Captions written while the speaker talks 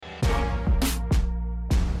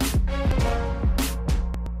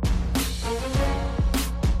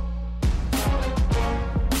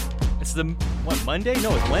It's Monday?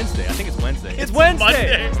 No, it's Wednesday. I think it's Wednesday. It's Wednesday.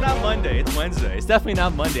 Monday. It's not Monday. It's Wednesday. It's definitely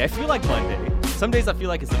not Monday. I feel like Monday. Some days I feel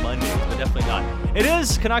like it's a Monday, but definitely not. It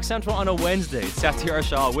is Canuck Central on a Wednesday. Satyar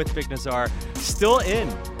Shah with Vic Nazar still in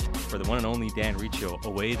for the one and only Dan Riccio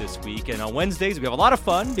away this week. And on Wednesdays, we have a lot of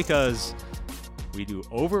fun because we do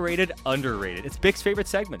overrated, underrated. It's Bic's favorite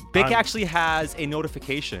segment. Bic actually has a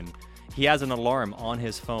notification. He has an alarm on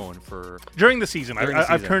his phone for... During the season.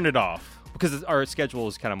 I've turned it off. Because our schedule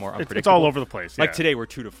is kind of more unpredictable. It's all over the place. Like today, we're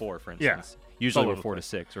 2 to 4, for instance. Yeah. Usually we're 4 to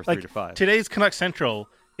 6 or 3 to 5. Today's Canuck Central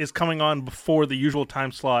is coming on before the usual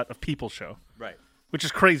time slot of People's Show. Right. Which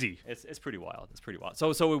is crazy. It's pretty wild. It's pretty wild.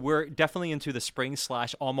 So we're definitely into the spring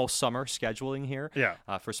 / almost summer scheduling here. Yeah.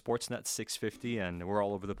 For Sportsnet 650, and we're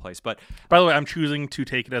all over the place. But by the way, I'm choosing to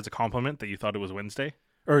take it as a compliment that you thought it was Wednesday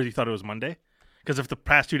or you thought it was Monday. Because if the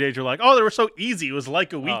past 2 days you're like, oh, they were so easy, it was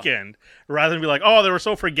like a weekend, rather than be like, oh, they were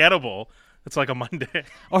so forgettable, it's like a Monday.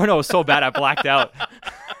 Oh no, it was so bad I blacked out.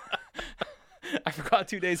 I forgot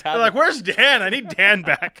 2 days happened. They're like, where's Dan? I need Dan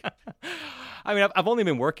back. I mean, I've only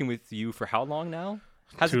been working with you for how long now?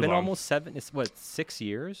 Has it been almost 7? It's 6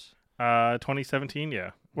 years? 2017, yeah.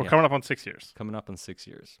 We're coming up on 6 years. Coming up on 6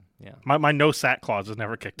 years, yeah. My no sack clause has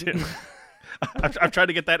never kicked in. I've tried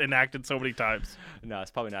to get that enacted so many times. No, it's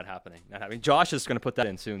probably not happening. Josh is going to put that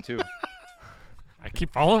in soon, too. I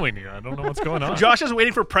keep following you. I don't know what's going on. Josh is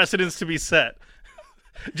waiting for precedents to be set.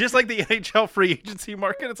 Just like the NHL free agency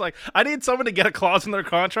market, it's like, I need someone to get a clause in their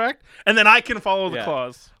contract, and then I can follow the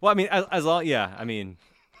clause. Well, I mean, as long,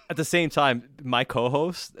 at the same time, my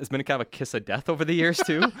co-host has been kind of a kiss of death over the years,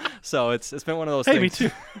 too. So it's been one of those things. Hey, me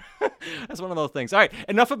too. That's one of those things. All right,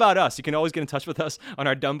 enough about us. You can always get in touch with us on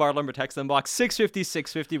our Dunbar Lumber text inbox,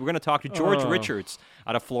 650-650. We're going to talk to George Richards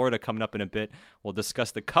out of Florida coming up in a bit. We'll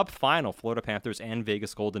discuss the Cup final, Florida Panthers and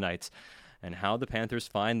Vegas Golden Knights, and how the Panthers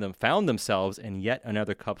found themselves in yet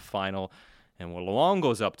another Cup final, and what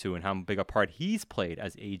Luongo's up to and how big a part he's played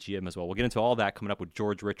as AGM as well. We'll get into all that coming up with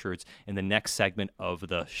George Richards in the next segment of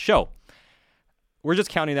the show. We're just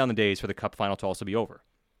counting down the days for the Cup final to also be over,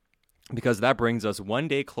 because that brings us 1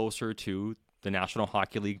 day closer to the National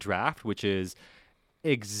Hockey League draft, which is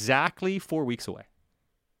exactly 4 weeks away.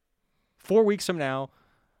 4 weeks from now,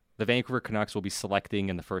 the Vancouver Canucks will be selecting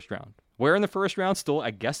in the first round. Where in the first round, still,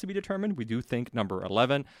 I guess, to be determined. We do think number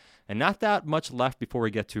 11, and not that much left before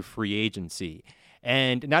we get to free agency.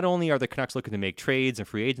 And not only are the Canucks looking to make trades and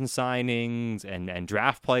free agent signings and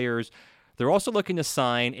draft players, they're also looking to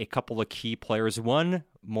sign a couple of key players, one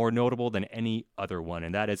more notable than any other one,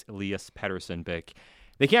 and that is Elias Pettersson.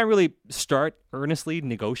 They can't really start earnestly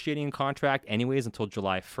negotiating a contract anyways until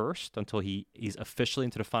July 1st, until he's officially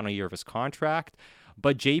into the final year of his contract.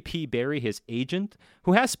 But J.P. Barry, his agent,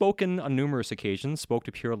 who has spoken on numerous occasions, spoke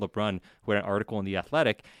to Pierre LeBrun, who had an article in The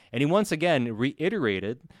Athletic, and he once again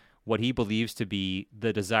reiterated what he believes to be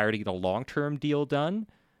the desire to get a long-term deal done.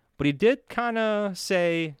 But he did kind of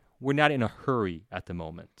say, we're not in a hurry at the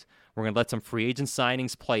moment. We're going to let some free agent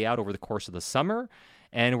signings play out over the course of the summer,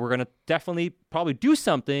 and we're going to definitely probably do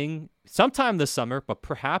something sometime this summer, but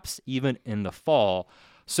perhaps even in the fall.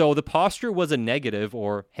 So the posture was a negative,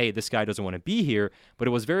 or, hey, this guy doesn't want to be here, but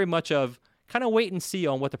it was very much of kind of wait and see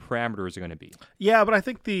on what the parameters are going to be. Yeah, but I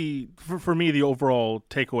think for me, the overall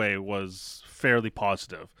takeaway was fairly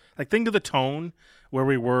positive. Like, think of the tone where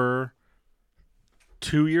we were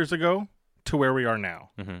 2 years ago to where we are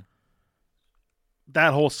now. Mm-hmm.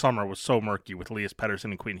 That whole summer was so murky with Elias Pettersson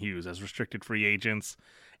and Quinn Hughes as restricted free agents,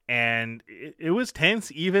 and it was tense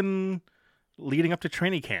even leading up to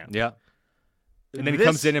training camp. Yeah. And then he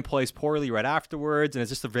comes in and plays poorly right afterwards, and it's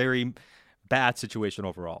just a very bad situation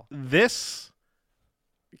overall. This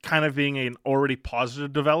kind of being an already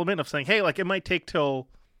positive development of saying, hey, like, it might take till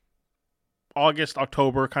August,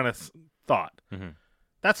 October kind of thought. Mm-hmm.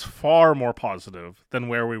 That's far more positive than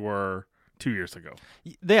where we were 2 years ago.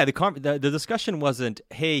 Yeah, the discussion wasn't,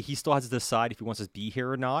 hey, he still has to decide if he wants to be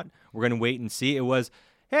here or not. We're going to wait and see. It was,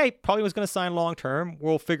 hey, probably was going to sign long term.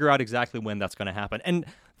 We'll figure out exactly when that's going to happen. And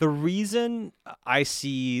the reason I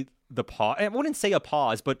see the pause, I wouldn't say a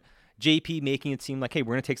pause, but JP making it seem like, hey,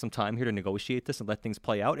 we're going to take some time here to negotiate this and let things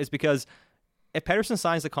play out, is because if Pettersson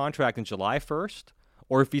signs the contract on July 1st,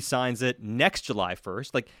 or if he signs it next July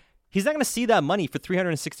 1st, like, he's not going to see that money for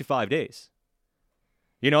 365 days.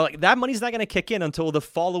 You know, like, that money's not going to kick in until the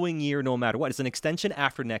following year, no matter what. It's an extension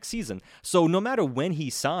after next season. So no matter when he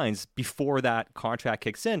signs before that contract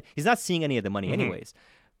kicks in, he's not seeing any of the money anyways.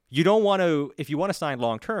 You don't want to, if you want to sign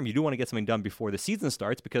long-term, you do want to get something done before the season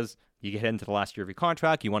starts, because you get into the last year of your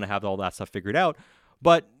contract, you want to have all that stuff figured out.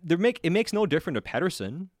 But it makes no difference to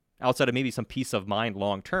Pettersson, outside of maybe some peace of mind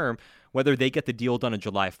long-term, whether they get the deal done on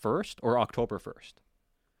July 1st or October 1st.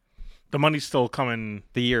 The money's still coming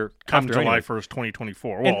the year come after July anyway. 1st,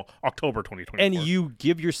 2024. Well, October 2024. And you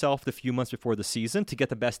give yourself the few months before the season to get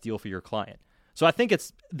the best deal for your client. So I think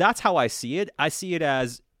that's how I see it. I see it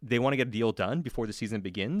as they want to get a deal done before the season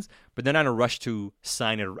begins, but they're not in a rush to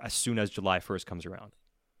sign it as soon as July 1st comes around.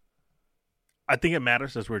 I think it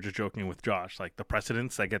matters, as we were just joking with Josh, like the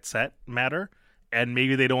precedents that get set matter, and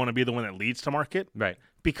maybe they don't want to be the one that leads to market. Right.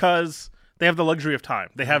 Because they have the luxury of time.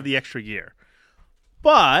 They have the extra year.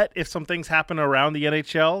 But if some things happen around the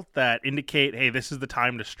NHL that indicate, hey, this is the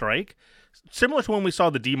time to strike, similar to when we saw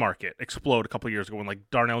the D market explode a couple of years ago when like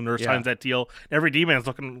Darnell Nurse signs that deal, every D man's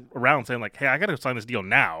looking around saying like, hey, I got to sign this deal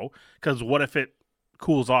now because what if it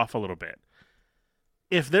cools off a little bit?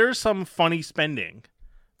 If there's some funny spending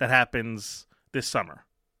that happens this summer,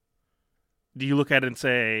 do you look at it and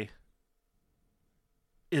say,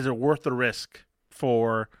 is it worth the risk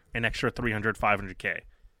for an extra 300, 500K?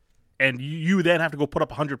 And you then have to go put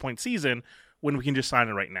up a 100-point season when we can just sign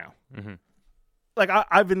it right now. Mm-hmm. Like,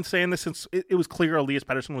 I've been saying this since it was clear Elias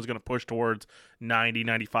Pettersson was going to push towards 90,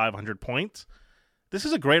 95, 100 points. This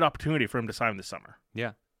is a great opportunity for him to sign this summer.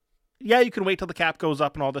 Yeah. Yeah, you can wait till the cap goes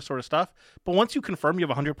up and all this sort of stuff. But once you confirm you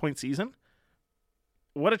have a 100-point season,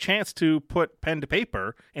 what a chance to put pen to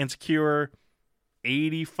paper and secure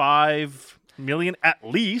 $85 million at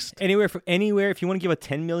least. Anywhere, if you want to give a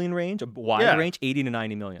 $10 million range, a wide range, $80 to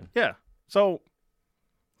 $90 million. Yeah. So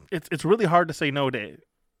it's really hard to say no to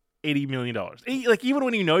 $80 million. Like, even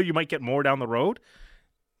when you know you might get more down the road,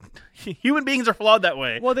 human beings are flawed that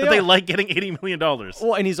way. Well, they like getting $80 million.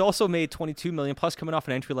 Well, and he's also made $22 million plus coming off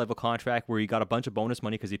an entry-level contract where he got a bunch of bonus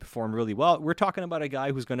money because he performed really well. We're talking about a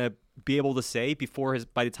guy who's going to be able to say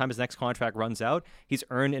by the time his next contract runs out, he's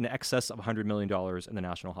earned in excess of $100 million in the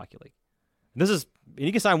National Hockey League. And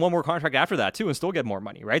you can sign one more contract after that too and still get more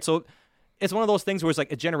money, right? So it's one of those things where it's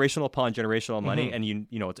like a generational upon generational money, and you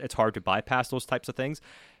know it's hard to bypass those types of things.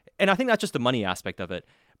 And I think that's just the money aspect of it.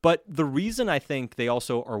 But the reason I think they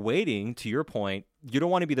also are waiting, to your point, you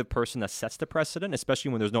don't want to be the person that sets the precedent,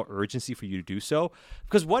 especially when there's no urgency for you to do so.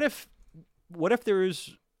 Because what if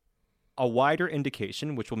there's a wider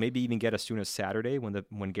indication, which will maybe even get as soon as Saturday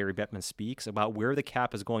when Gary Bettman speaks, about where the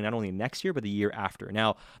cap is going not only next year but the year after.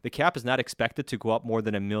 Now, the cap is not expected to go up more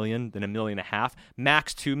than $1 million, then $1.5 million,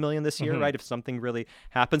 max $2 million this year, right? If something really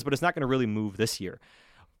happens, but it's not going to really move this year.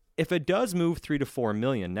 If it does move $3 to $4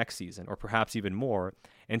 million next season, or perhaps even more,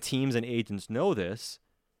 and teams and agents know this,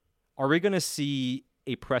 are we going to see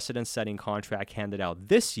a precedent-setting contract handed out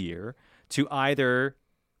this year to either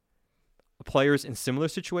players in similar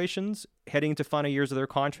situations heading into final years of their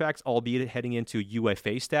contracts, albeit heading into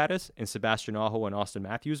UFA status in Sebastian Aho and Austin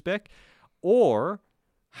Matthews-Bick? Or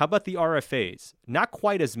how about the RFAs? Not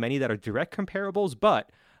quite as many that are direct comparables, but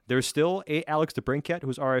there's still Alex DeBrincat,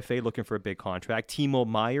 who's RFA looking for a big contract, Timo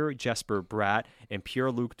Meier, Jesper Bratt, and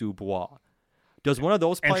Pierre-Luc Dubois. Does one of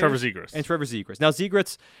those players... And Trevor Zegras. Now,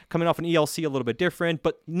 Zegras coming off an ELC a little bit different,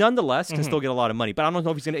 but nonetheless can still get a lot of money. But I don't know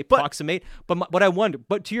if he's going to approximate. But I wonder...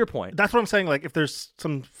 But to your point... That's what I'm saying. Like, if there's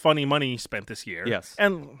some funny money spent this year... Yes.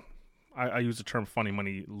 And I use the term funny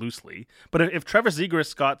money loosely. But if Trevor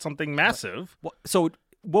Zegras got something massive... So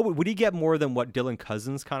would he get more than what Dylan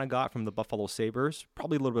Cousins kind of got from the Buffalo Sabres?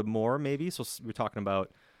 Probably a little bit more, maybe. So we're talking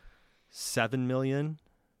about $7 million?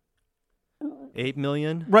 $8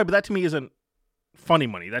 million? Right, but that to me isn't funny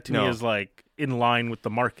money. That to me is like in line with the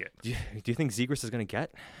market. Do you think Zegras is going to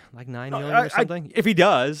get like $9 million or something? If he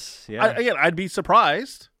does, yeah. I'd be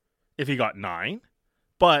surprised if he got 9.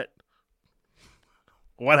 But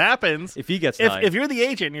what happens if he gets 9? If you're the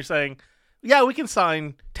agent and you're saying, yeah, we can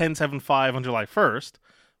sign 10-7-5 on July 1st,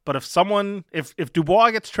 but if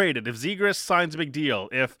Dubois gets traded, if Zegras signs a big deal,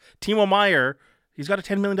 if Timo Meier, he's got a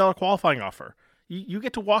 $10 million qualifying offer, you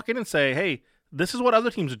get to walk in and say, hey, this is what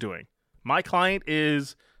other teams are doing. My client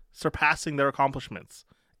is surpassing their accomplishments.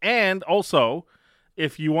 And also,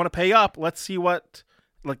 if you want to pay up, let's see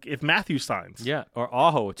if Matthews signs. Yeah, or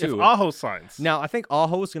Aho, too. If Aho signs. Now, I think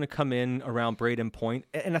Aho is going to come in around Braden Point,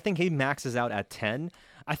 and I think he maxes out at 10.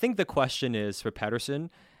 I think the question is, for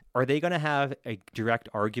Pettersson, are they going to have a direct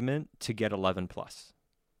argument to get 11+?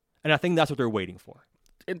 And I think that's what they're waiting for.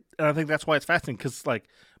 And I think that's why it's fascinating, because, like,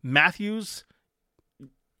 Matthews...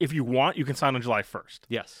 If you want, you can sign on July 1st.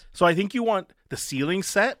 Yes. So I think you want the ceiling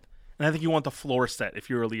set, and I think you want the floor set if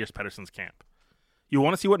you're Elias Pettersson's camp. You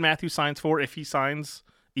want to see what Matthews signs for if he signs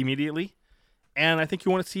immediately, and I think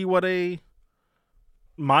you want to see what a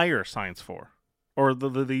Meier signs for, or the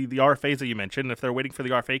RFAs that you mentioned, if they're waiting for the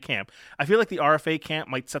RFA camp. I feel like the RFA camp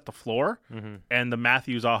might set the floor, and the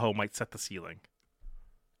Matthews-Aho might set the ceiling.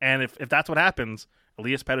 And if that's what happens,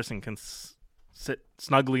 Elias Pettersson can sit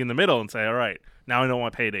snugly in the middle and say, all right, now I know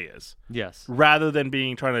what payday is. Yes. Rather than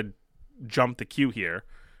trying to jump the queue here,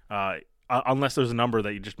 unless there's a number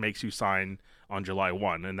that just makes you sign on July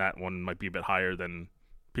 1, and that one might be a bit higher than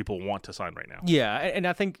people want to sign right now. Yeah, and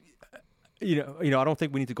I think I don't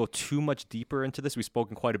think we need to go too much deeper into this. We've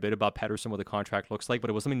spoken quite a bit about Pettersson, what the contract looks like, but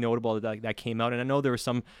it was something notable that came out. And I know there was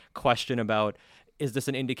some question about, is this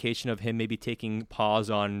an indication of him maybe taking pause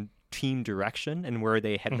on team direction and where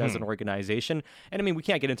they headed as an organization? And I mean, we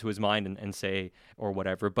can't get into his mind and say or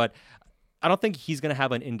whatever, but I don't think he's going to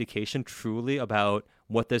have an indication truly about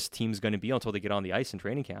what this team's going to be until they get on the ice in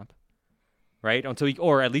training camp. Right?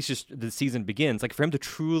 Or at least just the season begins. Like for him to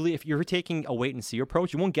truly, if you're taking a wait and see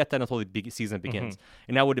approach, you won't get that until the season begins.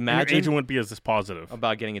 And I would imagine your agent wouldn't be as positive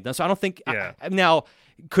about getting it done. So I don't think. Yeah. Now,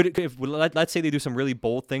 let's say they do some really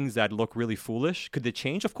bold things that look really foolish, could they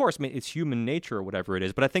change? Of course, I mean, it's human nature or whatever it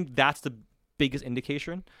is. But I think that's the biggest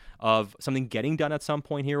indication of something getting done at some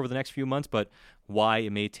point here over the next few months. But why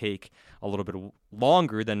it may take a little bit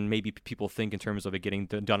longer than maybe people think in terms of it getting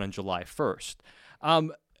done on July 1st.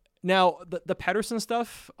 Now, the Pettersson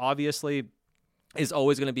stuff, obviously, is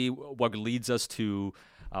always going to be what leads us to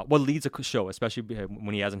what leads a show, especially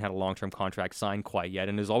when he hasn't had a long-term contract signed quite yet.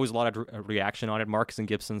 And there's always a lot of reaction on it. Marcus and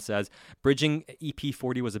Gibson says, bridging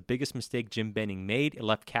EP40 was the biggest mistake Jim Benning made. It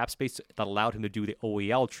left cap space that allowed him to do the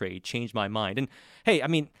OEL trade. Changed my mind. And, hey, I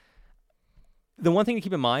mean, the one thing to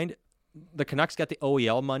keep in mind, the Canucks got the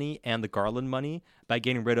OEL money and the Garland money by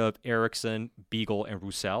getting rid of Eriksson, Beagle, and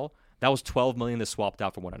Roussel. That was $12 million they swapped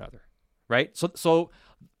out for one another, right? So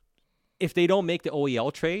if they don't make the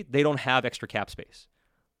OEL trade, they don't have extra cap space.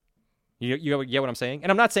 You get what I'm saying?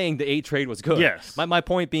 And I'm not saying the 8 trade was good. Yes. My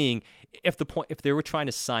point being, if they were trying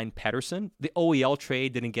to sign Pettersson, the OEL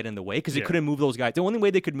trade didn't get in the way because they couldn't move those guys. The only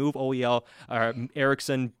way they could move OEL,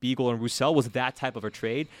 Eriksson, Beagle, and Roussel was that type of a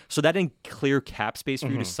trade. So that didn't clear cap space for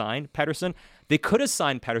you to sign Pettersson. They could have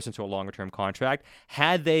signed Pettersson to a longer-term contract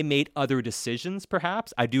had they made other decisions,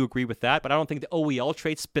 perhaps. I do agree with that, but I don't think the OEL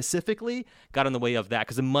trade specifically got in the way of that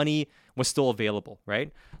because the money was still available,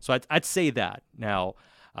 right? So I'd say that. Now,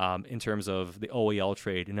 in terms of the OEL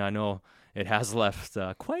trade, and I know it has left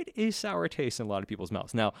quite a sour taste in a lot of people's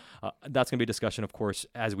mouths. Now, that's going to be a discussion, of course,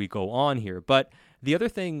 as we go on here. But the other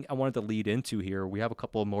thing I wanted to lead into here, we have a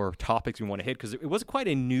couple more topics we want to hit because it was quite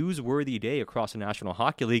a newsworthy day across the National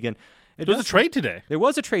Hockey League. And there was a trade today. There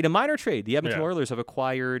was a trade, a minor trade. The Edmonton Oilers have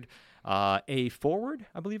acquired a forward,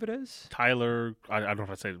 I believe it is. Tyler, I don't know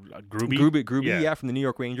if I say Gruby. Gruby, from the New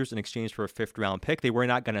York Rangers in exchange for a 5th-round pick. They were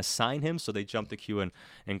not going to sign him, so they jumped the queue and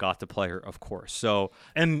got the player, of course. So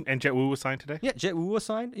And Jet Wu was signed today? Yeah, Jet Wu was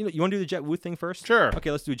signed. You want to do the Jet Wu thing first? Sure.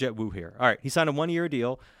 Okay, let's do Jet Wu here. All right, he signed a 1-year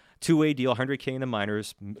deal, 2-way deal, $100K in the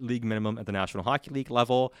minors, league minimum at the National Hockey League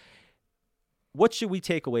level. What should we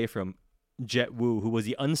take away from Jet Wu, who was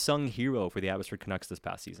the unsung hero for the Abbotsford Canucks this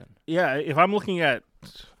past season? Yeah, if I'm looking at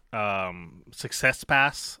success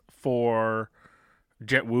pass for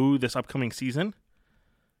Jet Wu this upcoming season,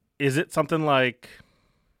 is it something like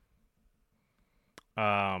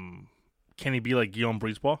can he be like Guillaume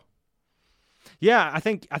Brisebois? Yeah, I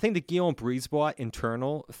think the Guillaume Brisebois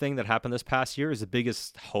internal thing that happened this past year is the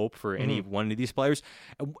biggest hope for any one of these players.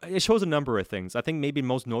 It shows a number of things. I think maybe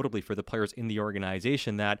most notably for the players in the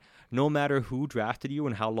organization that no matter who drafted you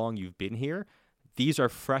and how long you've been here, these are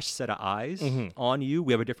fresh set of eyes on you.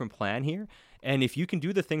 We have a different plan here. And if you can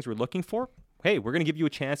do the things we're looking for, hey, we're going to give you a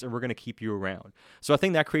chance and we're going to keep you around. So I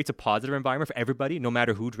think that creates a positive environment for everybody, no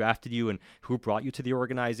matter who drafted you and who brought you to the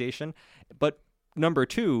organization. But number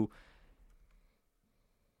two,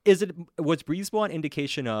 was Brisebois an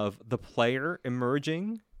indication of the player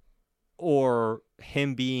emerging or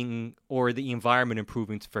him being, or the environment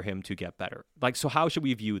improving for him to get better? Like, so how should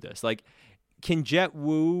we view this? Like, can Jet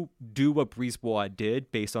Wu do what Brisebois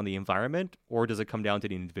did based on the environment, or does it come down to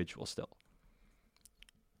the individual still?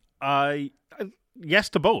 Yes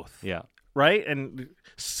to both. Yeah. Right? And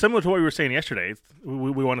similar to what we were saying yesterday,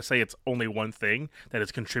 we want to say it's only one thing that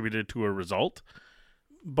has contributed to a result.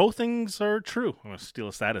 Both things are true. I'm going to steal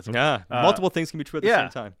a statism. Yeah, multiple things can be true at the same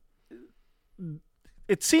time.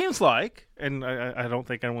 It seems like, and I don't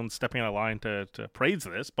think anyone's stepping out of line to praise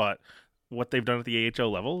this, but what they've done at the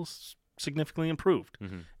AHL level is significantly improved.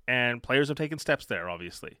 And players have taken steps there,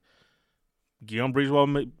 obviously. Guillaume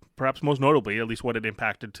Brisebois, perhaps most notably, at least what it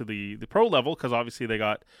impacted to the pro level, because obviously they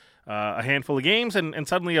got a handful of games, and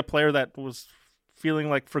suddenly a player that was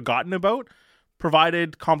feeling like forgotten about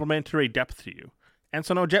provided complementary depth to you. And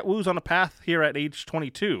so now Jet Wu's on a path here at age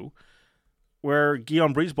 22 where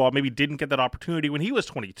Guillaume Brisebois maybe didn't get that opportunity when he was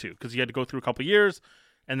 22 because he had to go through a couple of years,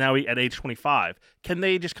 and now at age 25. Can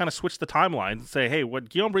they just kind of switch the timeline and say, hey, what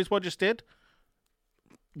Guillaume Brisebois just did,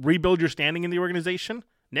 rebuild your standing in the organization,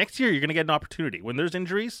 next year you're going to get an opportunity. When there's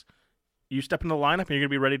injuries, you step in the lineup and you're going to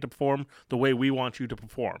be ready to perform the way we want you to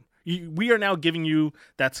perform. We are now giving you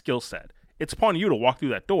that skill set. It's upon you to walk through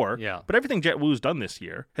that door. Yeah. But everything Jet Wu's done this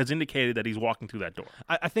year has indicated that he's walking through that door.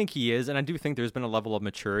 I think he is, and I do think there's been a level of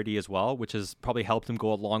maturity as well, which has probably helped him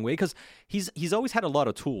go a long way, because he's always had a lot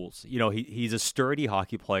of tools. You know, he's a sturdy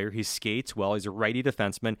hockey player. He skates well. He's a righty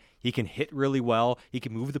defenseman. He can hit really well. He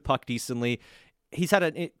can move the puck decently. He's had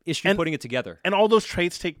an issue putting it together. And all those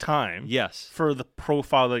traits take time. Yes. For the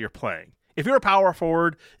profile that you're playing. If you're a power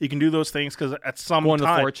forward, you can do those things because at some Going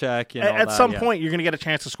time, to the forecheck, at some point, you're going to get a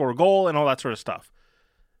chance to score a goal and all that sort of stuff.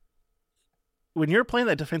 When you're playing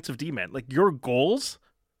that defensive D-man, like your goals,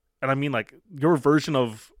 and I mean like your version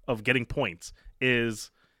of getting points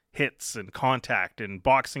is hits and contact and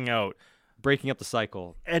boxing out, breaking up the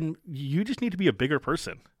cycle, and you just need to be a bigger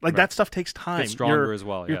person. Like that stuff takes time. Get stronger as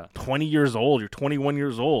well. You're 20 years old. You're 21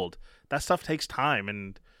 years old. That stuff takes time,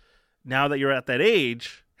 and now that you're at that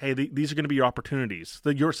age. Hey, these are going to be your opportunities.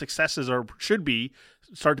 Your successes should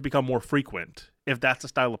start to become more frequent if that's the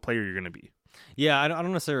style of player you're going to be. Yeah, I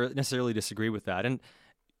don't necessarily disagree with that. And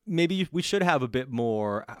maybe we should have a bit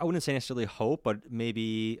more, I wouldn't say necessarily hope, but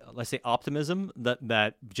maybe, let's say, optimism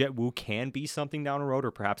that Jet Wu can be something down the road or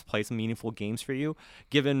perhaps play some meaningful games for you,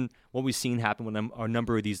 given what we've seen happen with a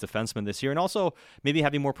number of these defensemen this year. And also maybe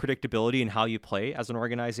having more predictability in how you play as an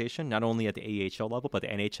organization, not only at the AHL level, but the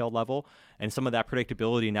NHL level. And some of that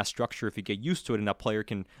predictability and that structure, if you get used to it and that player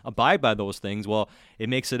can abide by those things, well, it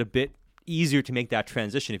makes it a bit easier to make that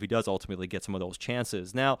transition if he does ultimately get some of those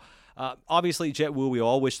chances. Now, obviously, Jet Wu, we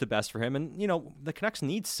all wish the best for him. And, the Canucks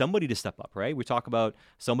need somebody to step up, right? We talk about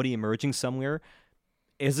somebody emerging somewhere.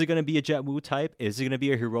 Is it going to be a Jet Wu type? Is it going to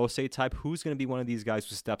be a Hirose type? Who's going to be one of these guys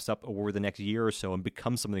who steps up over the next year or so and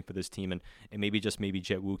becomes something for this team? And maybe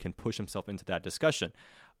Jet Wu can push himself into that discussion.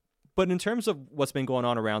 But in terms of what's been going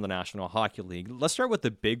on around the National Hockey League, let's start with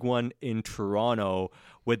the big one in Toronto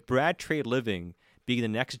with Brad Treliving being the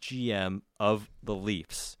next GM of the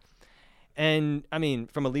Leafs. And, I mean,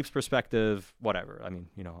 from a Leafs perspective, whatever. I mean,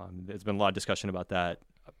 there's been a lot of discussion about that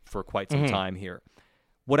for quite some time here.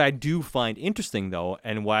 What I do find interesting, though,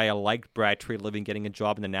 and why I like Brad Treliving getting a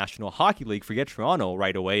job in the National Hockey League, forget Toronto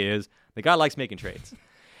right away, is the guy likes making trades.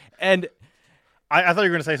 And I thought you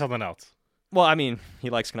were going to say something else. Well, I mean,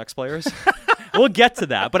 he likes Canucks players. We'll get to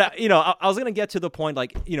that. But, I was going to get to the point,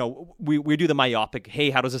 we do the myopic, hey,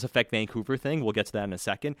 how does this affect Vancouver thing? We'll get to that in a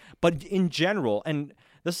second. But in general, and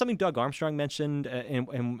this is something Doug Armstrong mentioned in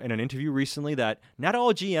an interview recently, that not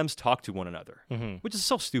all GMs talk to one another, which is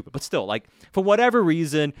so stupid. But still, for whatever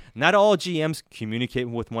reason, not all GMs communicate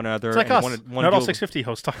with one another. It's like us. Not all 650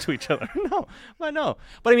 hosts talk to each other. No.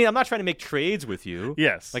 But I mean, I'm not trying to make trades with you.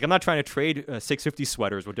 Yes. I'm not trying to trade 650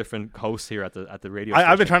 sweaters with different hosts here at the radio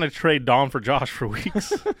station. I've been trying to trade Dom for Josh for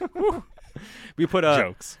weeks. I put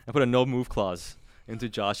a no move clause into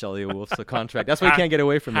Josh Elliott Wolf's contract. That's why he can't get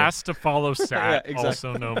away from it. Has to follow SAT. Yeah, exactly.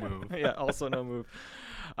 Also no move. Yeah, also no move.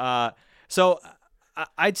 So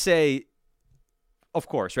I'd say, of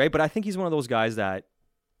course, right? But I think he's one of those guys that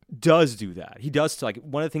does do that. He does,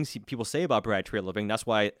 one of the things people say about Brad Treliving, that's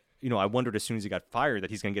why, I wondered as soon as he got fired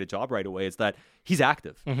that he's going to get a job right away, is that he's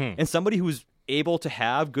active. And somebody who's able to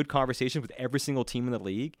have good conversations with every single team in the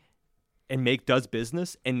league and does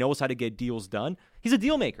business and knows how to get deals done. He's a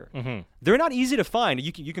deal maker. They're not easy to find.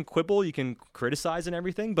 You can quibble, you can criticize and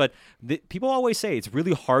everything, but people always say it's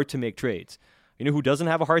really hard to make trades. Who doesn't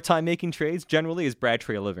have a hard time making trades generally is Brad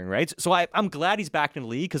Treliving, right? So I'm glad he's back in the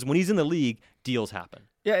league, because when he's in the league, deals happen.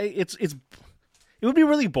 Yeah, it would be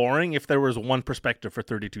really boring if there was one perspective for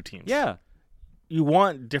 32 teams. Yeah. You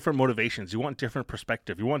want different motivations. You want different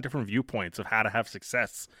perspective. You want different viewpoints of how to have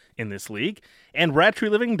success in this league. And Brad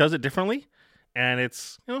Treliving does it differently. And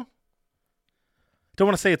it's, don't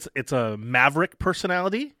want to say it's a maverick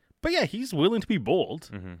personality, but yeah, he's willing to be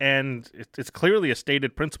bold. And it's clearly a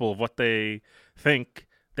stated principle of what they think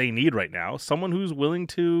they need right now. Someone who's willing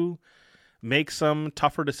to make some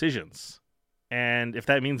tougher decisions. And if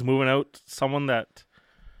that means moving out someone that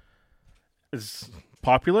is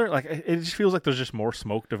popular, it just feels like there's just more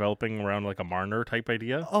smoke developing around a Marner type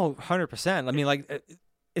idea. Oh, 100%. I mean,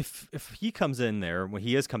 if he comes in there, when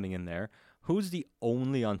he is coming in there, who's the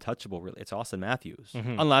only untouchable, really? It's Austin Matthews.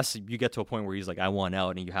 Unless you get to a point where he's I want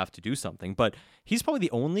out and you have to do something. But he's probably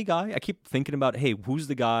the only guy. I keep thinking about, hey, who's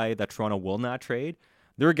the guy that Toronto will not trade?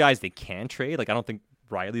 There are guys they can trade. I don't think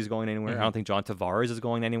Riley's going anywhere. I don't think John Tavares is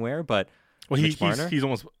going anywhere. But he's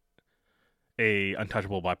almost a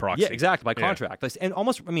untouchable by proxy. Yeah, exactly, by contract. And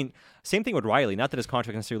almost, same thing with Riley. Not that his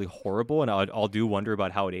contract is necessarily horrible, and I'll do wonder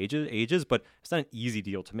about how it ages, but it's not an easy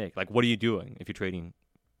deal to make. What are you doing if you're trading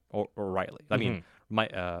or Riley. I mean,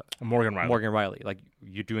 Morgan Riley. Morgan Riley. Like,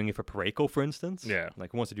 you're doing it for Parayko, for instance? Yeah.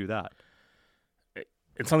 Like, who wants to do that?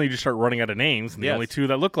 It's something you just start running out of names, and the Yes. only two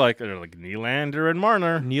that look like are like Nylander and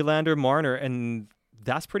Marner. Nylander, Marner, and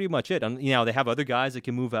that's pretty much it. And, you know, they have other guys that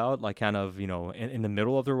can move out, like, kind of, you know, in the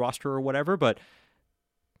middle of their roster or whatever, but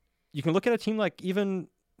you can look at a team like even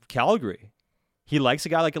Calgary. He likes a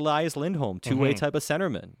guy like Elias Lindholm, two-way type of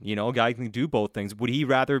centerman. You know, a guy who can do both things. Would he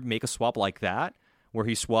rather make a swap like that, where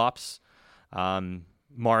he swaps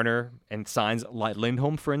Marner and signs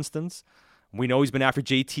Lindholm, for instance? We know he's been after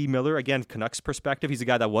JT Miller. Again, Canucks perspective, he's a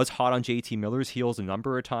guy that was hot on JT Miller's heels a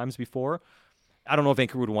number of times before. I don't know if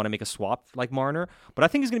Vancouver would want to make a swap like Marner, but I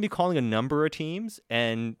think he's going to be calling a number of teams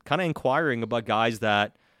and kind of inquiring about guys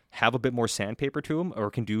that have a bit more sandpaper to them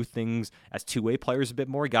or can do things as two-way players a bit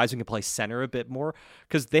more, guys who can play center a bit more,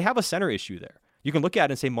 because they have a center issue there. You can look at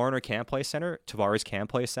it and say Marner can play center, Tavares can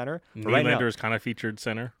play center. Nylander is kind of featured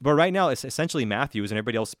center. But right now, it's essentially Matthews, and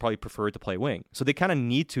everybody else probably preferred to play wing. So they kind of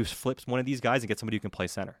need to flip one of these guys and get somebody who can play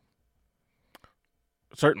center.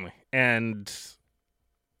 Certainly. And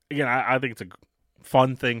again, I think it's a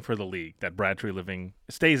fun thing for the league that Brad Treliving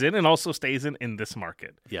stays in and also stays in this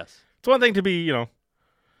market. Yes. It's one thing to be, you know,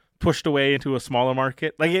 pushed away into a smaller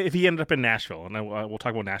market. Like if he ended up in Nashville, and we'll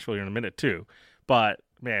talk about Nashville here in a minute too. But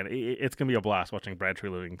man, it's going to be a blast watching Brad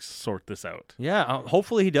Treliving sort this out. Yeah,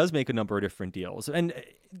 hopefully he does make a number of different deals.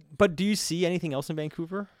 But do you see anything else in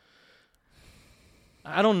Vancouver?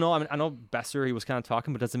 I don't know. I mean, I know Besser, he was kind of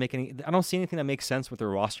talking, but does it make any? I don't see anything that makes sense with their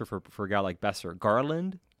roster for a guy like Besser.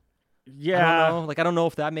 Garland? Yeah. I don't know. Like, I don't know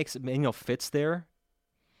if that makes, fits there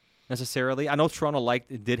necessarily. I know Toronto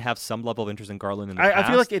did have some level of interest in Garland in the past, I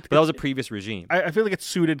feel like but that was a previous regime. I feel like it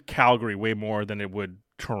suited Calgary way more than it would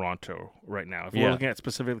Toronto right now. If we're looking at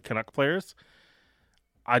specifically Canuck players,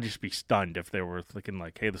 I'd just be stunned if they were thinking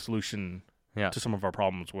like, hey, the solution to some of our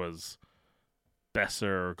problems was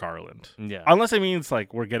Besser or Garland. Yeah. Unless it means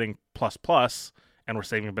like we're getting plus and we're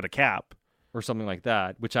saving a bit of cap. Or something like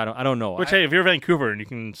that, which I don't know. Which, hey, if you're Vancouver and you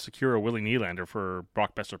can secure a Willie Nylander for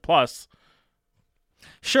Brock Besser plus.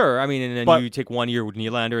 Sure. I mean, and then you take 1 year with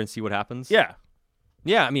Nylander and see what happens. Yeah.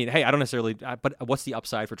 Yeah, I mean, hey, I don't necessarily, but what's the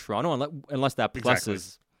upside for Toronto unless that plus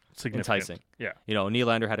is enticing? Yeah. You know,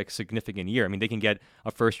 Nylander had a significant year. I mean, they can get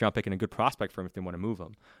a first-round pick and a good prospect for him if they want to move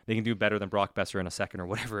him. They can do better than Brock Besser in a second or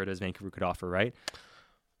whatever it is Vancouver could offer, right?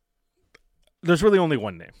 There's really only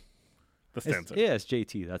one name that stands out. Yeah, it's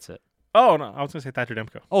JT. That's it. Oh, no. I was going to say Thatcher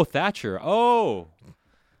Demko. Oh, Thatcher. Oh.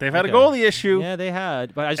 They've had a goalie issue. Yeah, they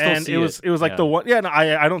had, but I just don't see it. It was like the one. Yeah, no,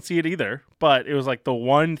 I don't see it either. But it was like the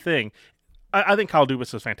one thing. I think Kyle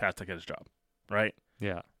Dubas is fantastic at his job, right?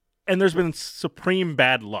 Yeah. And there's been supreme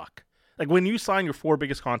bad luck. Like when you sign your 4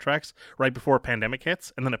 biggest contracts right before a pandemic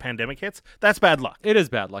hits, and then a pandemic hits, that's bad luck. It is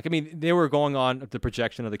bad luck. I mean, they were going on the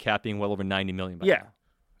projection of the cap being well over $90 million. By now.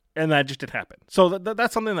 And that just didn't happen. So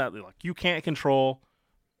that's something that like you can't control.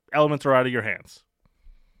 Elements are out of your hands.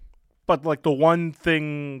 But like the one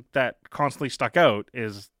thing that constantly stuck out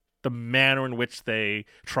is the manner in which they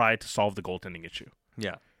tried to solve the goaltending issue.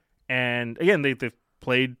 Yeah. And again, they've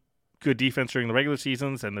played good defense during the regular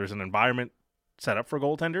seasons, and there's an environment set up for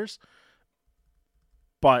goaltenders.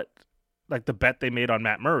 But like the bet they made on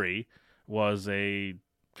Matt Murray was a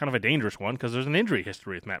kind of a dangerous one because there's an injury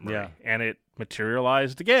history with Matt Murray, and it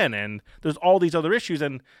materialized again. And there's all these other issues,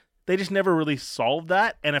 and they just never really solved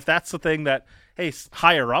that. And if that's the thing that, hey,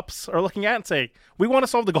 higher ups are looking at and say, we want to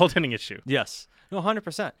solve the goaltending issue. Yes. No,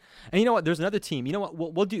 100%. And you know what? There's another team. You know what?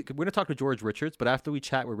 We'll do. We're going to talk to George Richards, but after we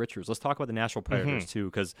chat with Richards, let's talk about the Nashville Predators too,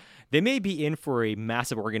 because they may be in for a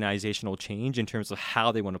massive organizational change in terms of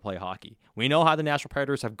how they want to play hockey. We know how the Nashville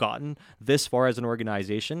Predators have gotten this far as an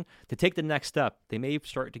organization. To take the next step, they may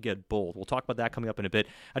start to get bold. We'll talk about that coming up in a bit.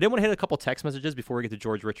 I did want to hit a couple text messages before we get to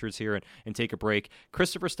George Richards here and take a break.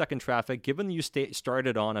 Christopher stuck in traffic. Given you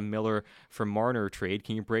started on a Miller for Marner trade,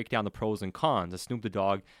 can you break down the pros and cons? Snoop the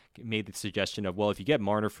Dog made the suggestion of, well, if you get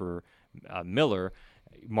Marner for Miller,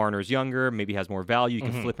 Marner's younger, maybe has more value, you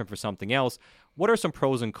can flip him for something else. What are some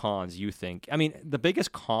pros and cons you think? I mean, the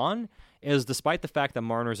biggest con is despite the fact that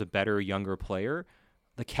Marner's a better, younger player,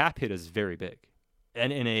 the cap hit is very big.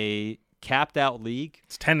 And in a capped out league,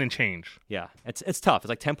 it's 10 and change. Yeah, it's tough. It's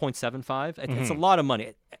like 10.75. It's a lot of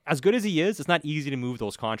money. As good as he is, it's not easy to move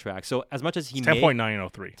those contracts. So as much as he made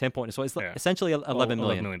 10.903. 10 point. So it's essentially $11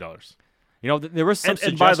 million. $11 million. You know, there was some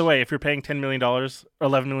and by the way, if you're paying $10 million or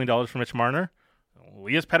 $11 million for Mitch Marner,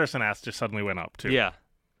 Elias Pettersson ass just suddenly went up too. Yeah.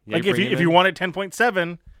 Like if you wanted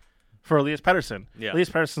 10.7 for Elias Pettersson, yeah. Elias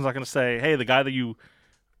Pettersson's not going to say, hey, the guy that you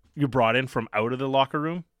brought in from out of the locker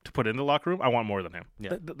room to put in the locker room, I want more than him.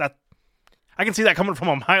 Yeah. I can see that coming from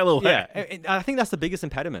a mile away. Yeah, and I think that's the biggest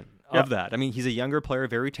impediment of that. I mean, he's a younger player,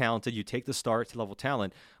 very talented. You take the start level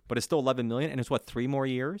talent, but it's still $11 million, and it's 3 more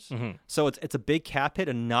years. Mm-hmm. So it's a big cap hit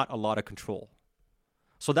and not a lot of control.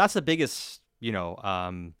 So that's the biggest,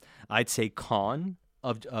 I'd say con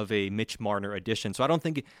of a Mitch Marner addition. So I don't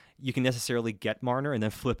think you can necessarily get Marner and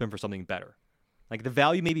then flip him for something better. Like the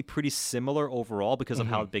value may be pretty similar overall because of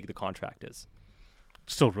how big the contract is.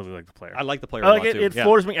 Still really like the player. I like the player a lot too. It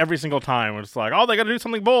floors me every single time. It's like, oh, they got to do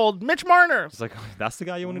something bold. Mitch Marner. It's like, that's the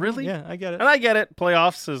guy you want to really? Yeah, I get it. And I get it.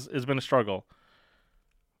 Playoffs has been a struggle.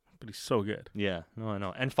 But he's so good. Yeah, no, I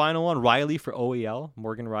know. And final one, Riley for OEL.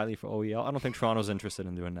 Morgan Riley for OEL. I don't think Toronto's interested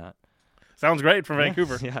in doing that. Sounds great for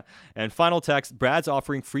Vancouver. Yeah. And final text, Brad's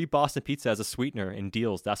offering free Boston pizza as a sweetener in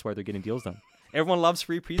deals. That's why they're getting deals done. Everyone loves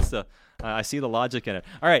free pizza. I see the logic in it.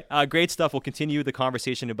 All right, great stuff. We'll continue the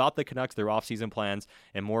conversation about the Canucks, their offseason plans,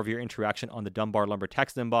 and more of your interaction on the Dunbar Lumber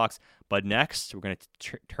text inbox. But next, we're going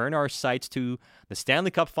to turn our sights to the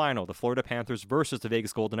Stanley Cup Final, the Florida Panthers versus the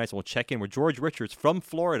Vegas Golden Knights. And we'll check in with George Richards from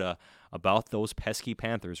Florida about those pesky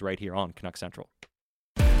Panthers right here on Canuck Central.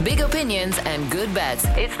 Big opinions and good bets.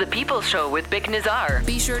 It's the People's Show with Bick Nazar.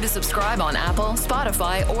 Be sure to subscribe on Apple,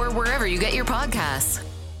 Spotify, or wherever you get your podcasts.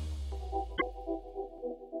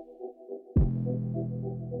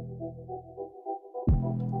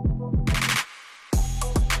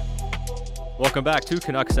 Welcome back to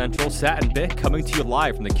Canuck Central. Sat and Bick coming to you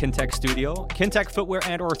live from the Kintec studio. Kintec Footwear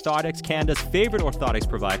and Orthotics, Canada's favorite orthotics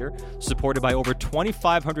provider, supported by over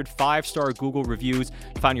 2,500 five-star Google reviews.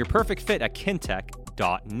 Find your perfect fit at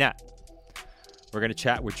kintec.net. We're going to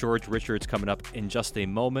chat with George Richards coming up in just a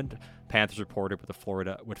moment. Panthers reporter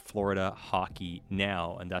with Florida Hockey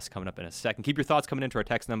Now, and that's coming up in a second. Keep your thoughts coming into our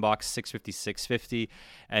text inbox, 650-650.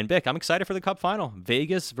 And Bick, I'm excited for the Cup Final.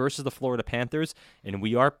 Vegas versus the Florida Panthers, and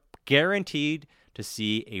we are guaranteed to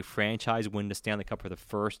see a franchise win the Stanley Cup for the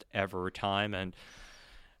first ever time. And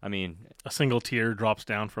I mean, a single tear drops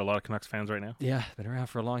down for a lot of Canucks fans right now. Yeah, been around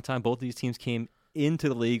for a long time. Both of these teams came into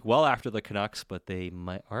the league well after the Canucks, but they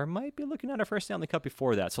might be looking at a first Stanley Cup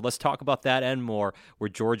before that. So let's talk about that and more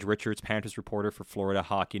with George Richards, Panthers reporter for Florida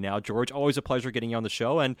Hockey Now. George, always a pleasure getting you on the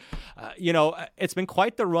show. And, it's been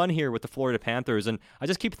quite the run here with the Florida Panthers. And I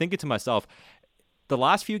just keep thinking to myself, the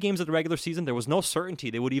last few games of the regular season, there was no certainty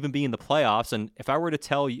they would even be in the playoffs. And if I would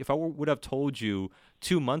have told you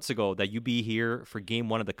 2 months ago that you'd be here for Game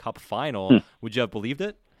 1 of the Cup Final, would you have believed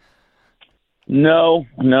it? No,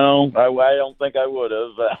 I don't think I would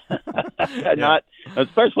have. Not,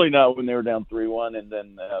 especially not when they were down 3-1, and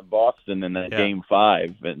then Boston in that Game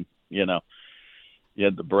 5, and you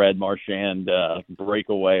had the Brad Marchand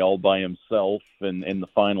breakaway all by himself in the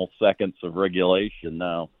final seconds of regulation.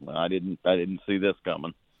 No, I didn't see this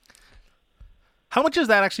coming. How much has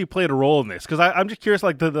that actually played a role in this? Because I'm just curious,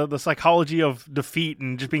 like the psychology of defeat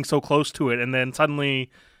and just being so close to it, and then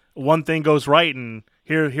suddenly one thing goes right, and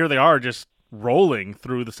here they are just rolling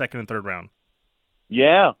through the second and third round.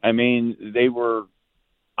 Yeah, I mean, they were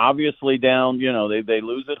obviously down. They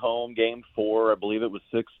lose at home, Game 4. I believe it was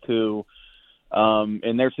 6-2.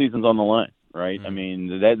 And their season's on the line, right? Mm-hmm. I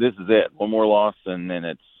mean, this is it. One more loss, and then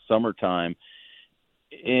it's summertime.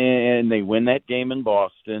 And they win that game in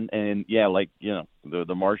Boston. And,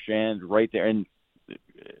 the Marchand right there. And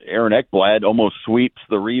Aaron Ekblad almost sweeps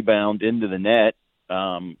the rebound into the net.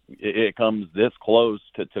 It comes this close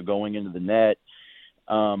to going into the net.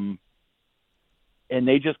 And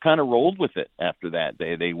they just kind of rolled with it after that.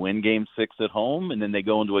 They win Game 6 at home, and then they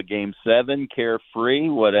go into a Game 7, carefree,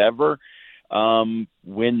 whatever.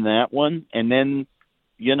 Win that one, and then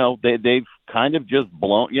they've kind of just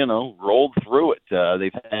rolled through it.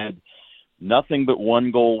 They've had nothing but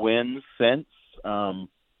 1-goal wins since.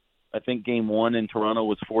 I think Game 1 in Toronto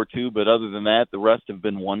was 4-2, but other than that, the rest have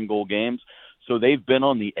been 1-goal games. So they've been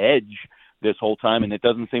on the edge this whole time, and it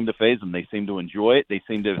doesn't seem to faze them. They seem to enjoy it. They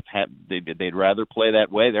seem to they'd rather play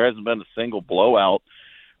that way. There hasn't been a single blowout.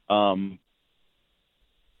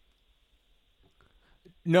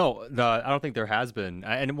 No, I don't think there has been.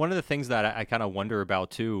 And one of the things that I kind of wonder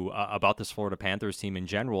about, too, about this Florida Panthers team in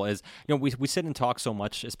general is, we sit and talk so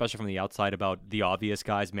much, especially from the outside, about the obvious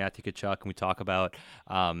guys, Matthew Tkachuk, and we talk about,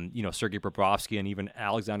 Sergei Bobrovsky and even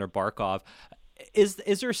Alexander Barkov. Is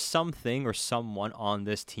there something or someone on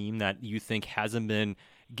this team that you think hasn't been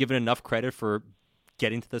given enough credit for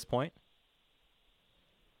getting to this point?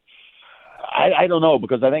 I don't know,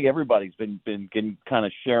 because I think everybody's been kind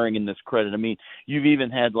of sharing in this credit. I mean, you've even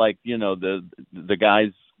had the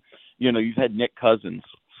guys, you've had Nick Cousins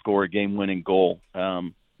score a game-winning goal,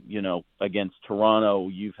 against Toronto.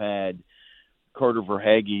 You've had Carter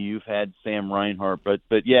Verhaeghe, you've had Sam Reinhart, but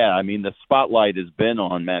yeah, I mean the spotlight has been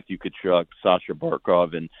on Matthew Tkachuk, Sasha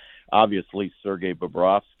Barkov, and obviously Sergei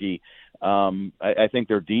Bobrovsky. I think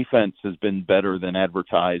their defense has been better than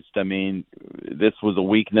advertised. I mean, this was a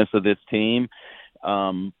weakness of this team,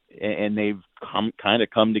 and they've kind of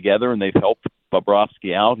come together and they've helped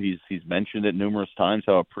Bobrovsky out. He's mentioned it numerous times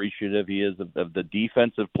how appreciative he is of the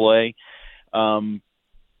defensive play.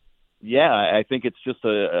 Yeah, I think it's just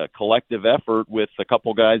a collective effort with a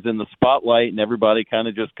couple guys in the spotlight and everybody kind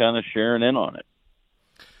of sharing in on it.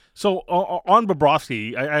 So on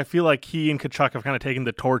Bobrovsky, I feel like he and Tkachuk have kind of taken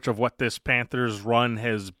the torch of what this Panthers run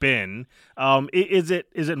has been. Is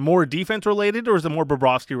it more defense related or is it more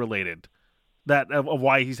Bobrovsky related that of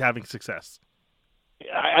why he's having success?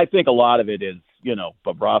 I think a lot of it is,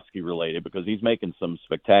 Bobrovsky related because he's making some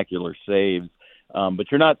spectacular saves.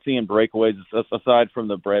 But you're not seeing breakaways aside from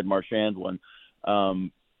the Brad Marchand one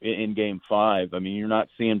in Game 5. I mean, you're not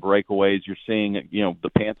seeing breakaways. You're seeing, the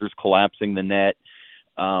Panthers collapsing the net,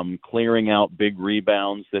 clearing out big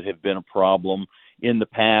rebounds that have been a problem in the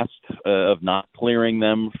past of not clearing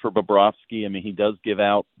them for Bobrovsky. I mean, he does give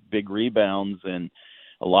out big rebounds, and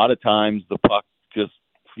a lot of times the puck just,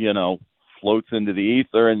 floats into the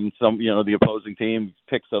ether, and the opposing team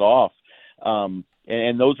picks it off.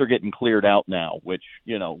 And those are getting cleared out now, which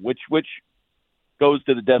goes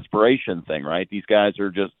to the desperation thing, right? These guys are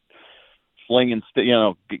just slinging,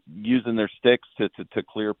 using their sticks to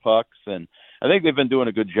clear pucks, and I think they've been doing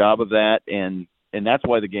a good job of that, and that's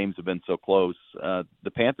why the games have been so close.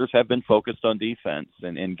 The Panthers have been focused on defense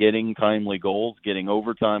and getting timely goals, getting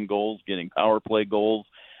overtime goals, getting power play goals,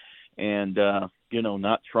 and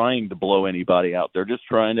not trying to blow anybody out. They're just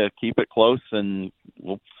trying to keep it close, and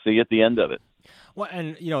we'll see at the end of it. Well,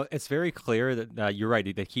 and, it's very clear that you're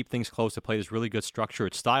right. They keep things close to play this really good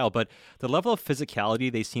structured style, but the level of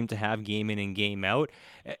physicality they seem to have game in and game out,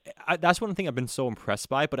 that's one thing I've been so impressed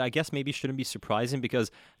by, but I guess maybe shouldn't be surprising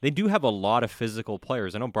because they do have a lot of physical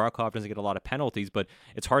players. I know Barkov doesn't get a lot of penalties, but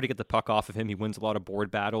it's hard to get the puck off of him. He wins a lot of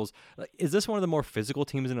board battles. Is this one of the more physical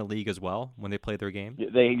teams in the league as well when they play their game?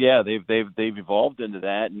 They've evolved into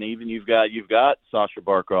that, and even you've got Sasha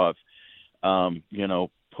Barkov,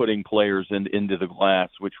 putting players into the glass,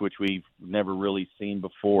 which we've never really seen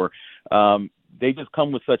before. They just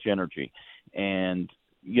come with such energy, and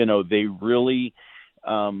they really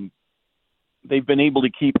they've been able to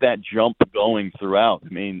keep that jump going throughout.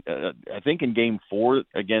 I mean, I think in Game 4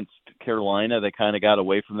 against Carolina, they kind of got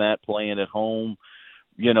away from that playing at home.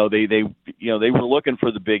 They were looking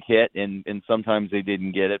for the big hit, and sometimes they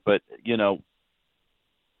didn't get it, but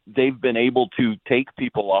they've been able to take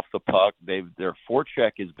people off the puck. Their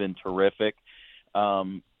forecheck has been terrific.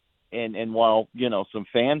 And while, some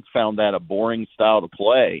fans found that a boring style to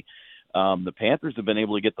play, the Panthers have been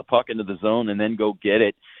able to get the puck into the zone and then go get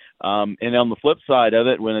it. And on the flip side of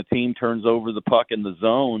it, when a team turns over the puck in the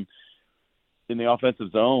zone, in the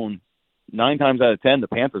offensive zone, 9 times out of 10, the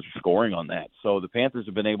Panthers are scoring on that. So the Panthers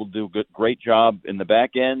have been able to do a great job in the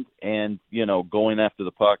back end and, going after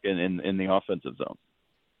the puck in the offensive zone.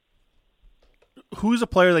 Who's a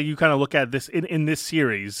player that you kind of look at this in this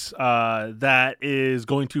series that is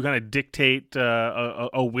going to kind of dictate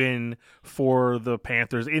a win for the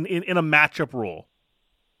Panthers in a matchup role?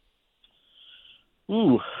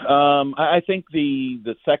 I think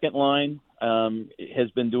the second line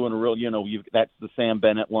has been doing a real. That's the Sam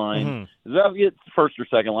Bennett line. Mm-hmm. It's first or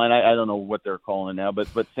second line. I don't know what they're calling it now, but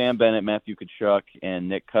Sam Bennett, Matthew Tkachuk, and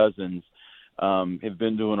Nick Cousins have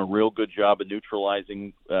been doing a real good job of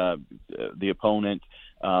neutralizing the opponent.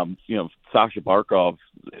 Sasha Barkov,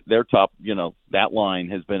 their top, that line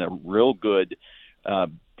has been a real good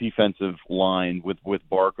defensive line with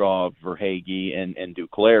Barkov, Verhaeghe, and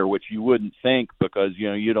Duclair, which you wouldn't think because,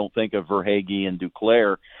 you don't think of Verhaeghe and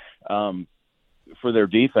Duclair for their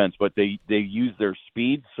defense, but they use their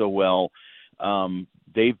speed so well.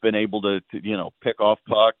 They've been able to pick off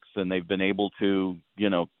pucks, and they've been able to,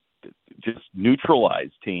 just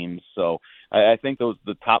neutralize teams. So I think the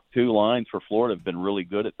top 2 lines for Florida have been really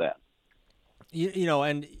good at that.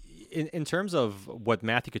 And in terms of what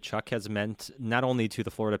Matthew Tkachuk has meant, not only to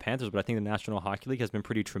the Florida Panthers, but I think the National Hockey League has been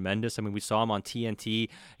pretty tremendous. I mean, we saw him on TNT,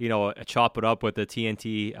 chop it up with the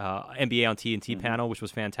TNT NBA on TNT panel, which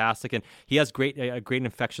was fantastic. And he has a great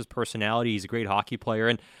infectious personality. He's a great hockey player.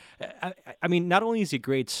 And I mean, not only is he a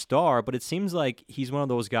great star, but it seems like he's one of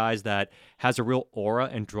those guys that has a real aura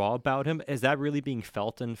and draw about him. Is that really being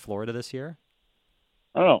felt in Florida this year?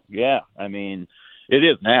 Oh, yeah. I mean, it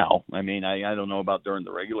is now. I mean, I don't know about during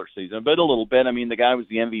the regular season, but a little bit. I mean, the guy was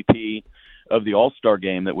the MVP of the All-Star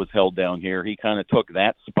game that was held down here. He kind of took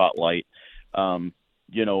that spotlight.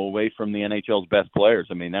 away from the NHL's best players.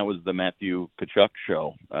 I mean, that was the Matthew Tkachuk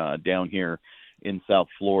show down here in South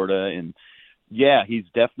Florida. And, yeah, he's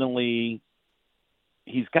got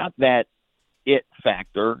that it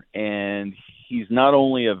factor, and he's not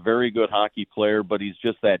only a very good hockey player, but he's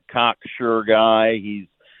just that cocksure guy. He's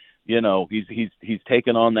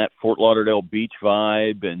taken on that Fort Lauderdale Beach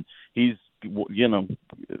vibe, and he's,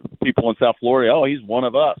 people in South Florida, oh, he's one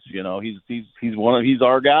of us, he's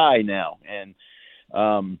our guy now.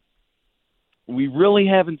 And we really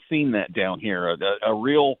haven't seen that down here, a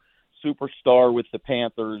real superstar with the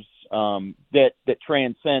Panthers that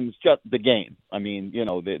transcends just the game. I mean,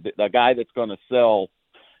 the guy that's going to sell,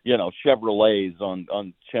 Chevrolets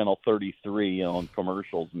on Channel 33 on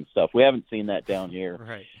commercials and stuff. We haven't seen that down here.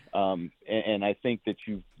 Right. And I think that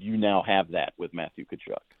you now have that with Matthew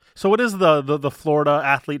Tkachuk. So what is the Florida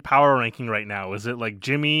athlete power ranking right now? Is it like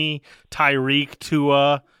Jimmy, Tyreek,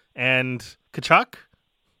 Tua, and Tkachuk?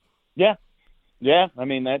 Yeah. Yeah, I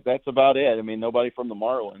mean, that's about it. I mean, nobody from the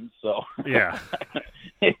Marlins, so. Yeah.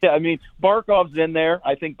 I mean, Barkov's in there.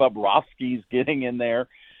 I think Bobrovsky's getting in there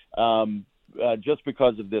just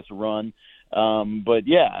because of this run. But,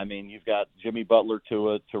 yeah, I mean, you've got Jimmy Butler,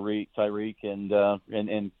 Tua, Tyreek,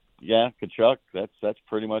 and yeah, Tkachuk. That's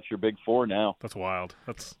pretty much your big four now. That's wild.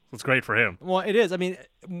 That's great for him. Well, it is. I mean,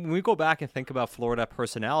 when we go back and think about Florida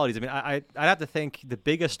personalities, I mean, I'd have to think the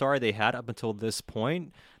biggest star they had up until this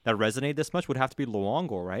point that resonated this much would have to be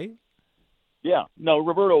Luongo, right? Yeah. No,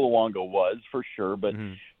 Roberto Luongo was for sure, but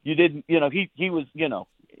you didn't. He was.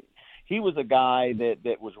 He was a guy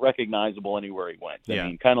that was recognizable anywhere he went. I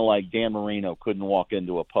mean, kind of like Dan Marino couldn't walk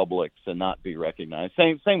into a Publix and not be recognized.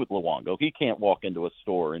 Same with Luongo. He can't walk into a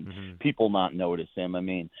store and people not notice him. I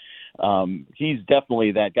mean, he's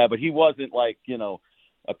definitely that guy, but he wasn't like,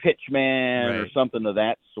 a pitch man or something of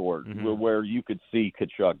that sort where you could see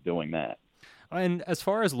Tkachuk doing that. And as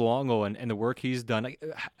far as Luongo and the work he's done, like,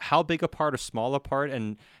 how big a part or small a part,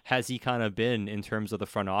 and has he kind of been in terms of the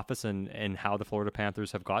front office and how the Florida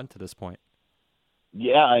Panthers have gotten to this point?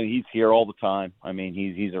 Yeah, he's here all the time. I mean,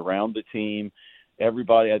 he's around the team.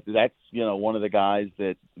 Everybody, that's one of the guys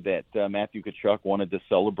that Matthew Tkachuk wanted to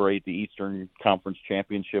celebrate the Eastern Conference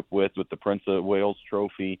Championship with the Prince of Wales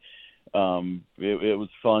Trophy. It was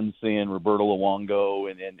fun seeing Roberto Luongo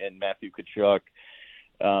and Matthew Tkachuk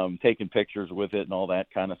taking pictures with it and all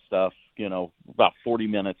that kind of stuff, about 40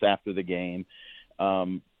 minutes after the game.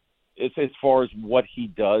 It's as far as what he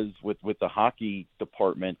does with the hockey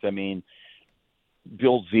department. I mean,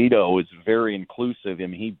 Bill Zito is very inclusive. I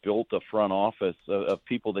mean, he built a front office of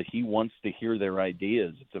people that he wants to hear their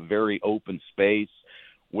ideas. It's a very open space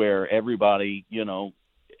where everybody,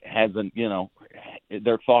 hasn't,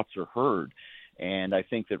 their thoughts are heard. And I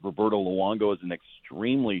think that Roberto Luongo is an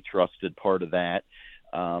extremely trusted part of that.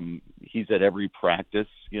 He's at every practice,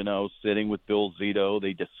 sitting with Bill Zito.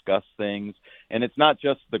 They discuss things, and it's not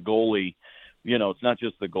just the goalie, it's not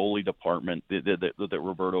just the goalie department that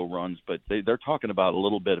Roberto runs, but they're talking about a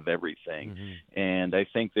little bit of everything. And I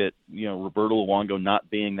think that, Roberto Luongo not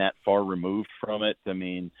being that far removed from it. I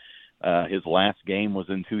mean, his last game was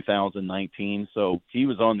in 2019, so he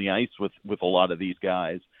was on the ice with a lot of these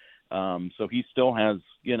guys. So he still has,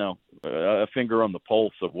 a finger on the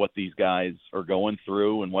pulse of what these guys are going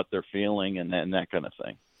through and what they're feeling and that kind of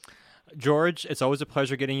thing. George, it's always a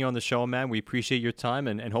pleasure getting you on the show, man. We appreciate your time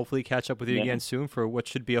and hopefully catch up with you again soon for what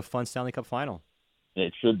should be a fun Stanley Cup final.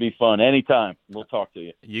 It should be fun. Anytime. We'll talk to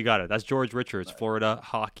you. You got it. That's George Richards, Florida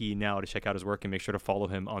Hockey Now. To check out his work and make sure to follow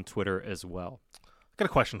him on Twitter as well. I've got a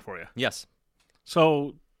question for you. Yes.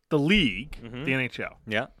 So the league, the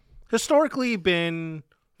NHL, historically been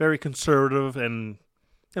very conservative and,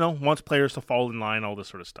 wants players to fall in line, all this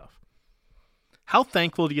sort of stuff. How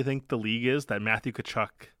thankful do you think the league is that Matthew Tkachuk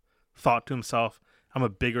thought to himself, I'm a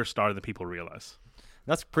bigger star than people realize?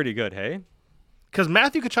 That's pretty good, hey? Because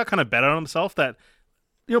Matthew Tkachuk kind of bet on himself that,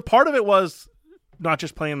 part of it was not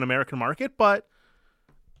just playing in the American market, but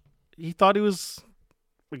he thought he was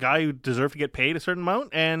a guy who deserved to get paid a certain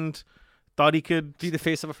amount and thought he could be the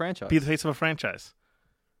face of a franchise.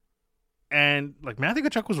 And Matthew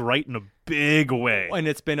Tkachuk was right in a big way. And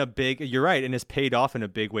it's been you're right, and it's paid off in a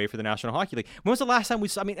big way for the National Hockey League. When was the last time we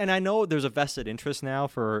saw, and I know there's a vested interest now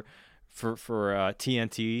for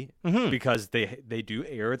TNT because they do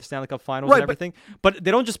air the Stanley Cup Finals and everything, but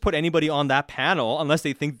they don't just put anybody on that panel unless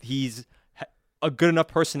they think he's a good enough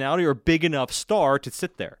personality or big enough star to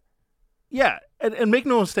sit there. Yeah, and make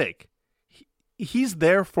no mistake, he's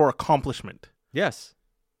there for accomplishment. Yes.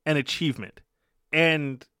 And achievement.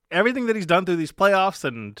 And everything that he's done through these playoffs,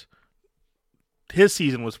 and his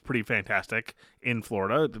season was pretty fantastic in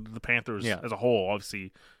Florida. The Panthers as a whole,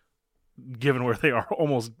 obviously, given where they are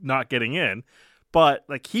almost not getting in. But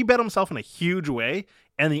like he bet himself in a huge way,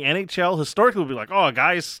 and the NHL historically will be like, oh,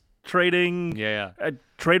 guys trading,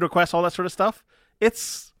 trade requests, all that sort of stuff.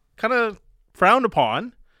 It's kind of frowned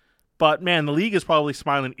upon. But, man, the league is probably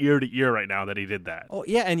smiling ear to ear right now that he did that. Oh,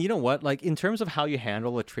 yeah, and you know what? Like, in terms of how you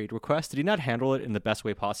handle a trade request, did he not handle it in the best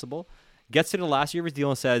way possible? Gets to the last year of his deal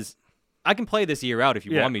and says, I can play this year out if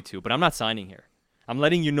you want me to, but I'm not signing here. I'm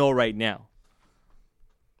letting you know right now.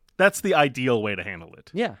 That's the ideal way to handle it.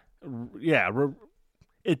 Yeah. Yeah.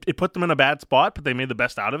 It put them in a bad spot, but they made the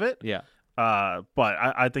best out of it. Yeah. But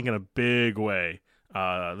I think in a big way,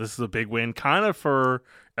 this is a big win kind of for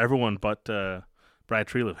everyone but Brad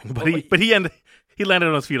Treliving. But he landed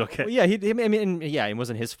on his feet okay. Well, yeah, it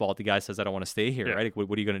wasn't his fault. The guy says, I don't want to stay here, right? Like,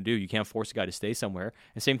 what are you going to do? You can't force a guy to stay somewhere.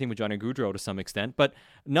 And same thing with Johnny Gaudreau to some extent. But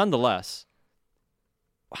nonetheless,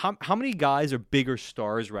 how many guys are bigger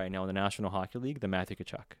stars right now in the National Hockey League than Matthew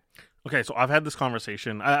Tkachuk? Okay, so I've had this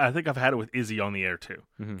conversation. I think I've had it with Izzy on the air too.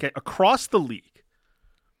 Mm-hmm. Okay, across the league,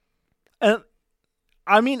 and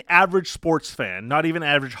I mean average sports fan, not even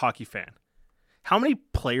average hockey fan. How many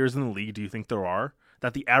players in the league do you think there are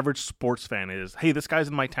that the average sports fan is, hey, this guy's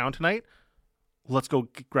in my town tonight, let's go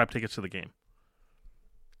grab tickets to the game?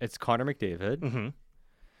 It's Connor McDavid. Mm-hmm.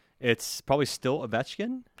 It's probably still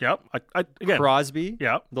Ovechkin. Yep. Again, Crosby.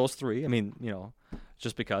 Yep. Those three. I mean,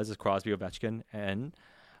 just because it's Crosby, Ovechkin, and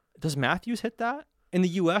does Matthews hit that? In the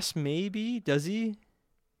U.S., maybe? Does he?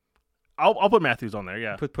 I'll put Matthews on there,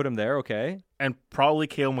 yeah. Put him there, okay. And probably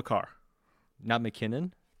Cale Makar. Not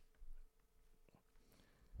McKinnon?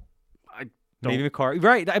 Don't. Maybe McCarr.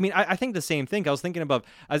 Right. I mean, I think the same thing. I was thinking about,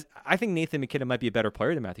 I think Nathan McKinnon might be a better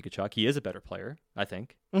player than Matthew Tkachuk. He is a better player, I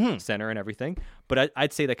think. Mm-hmm. Center and everything. But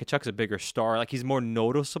I'd say that Tkachuk's a bigger star. Like, he's more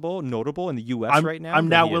notable in the U.S. right now. I'm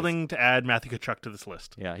now willing to add Matthew Tkachuk to this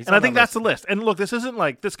list. Yeah. And I think that's the list. And look, this isn't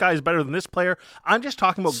like this guy's better than this player. I'm just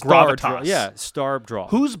talking about gravitas. Star draw.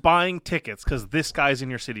 Who's buying tickets because this guy's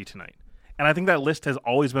in your city tonight? And I think that list has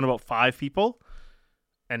always been about 5 people.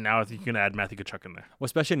 And now I think you can add Matthew Tkachuk in there. Well,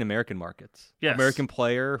 especially in American markets. Yes. American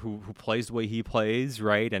player who plays the way he plays,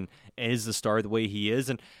 right? And is the star the way he is.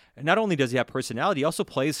 And not only does he have personality, he also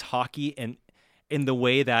plays hockey in the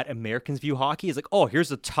way that Americans view hockey. Is like, oh, here's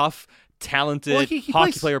a tough, talented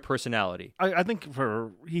hockey player personality. I think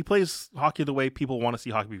he plays hockey the way people want to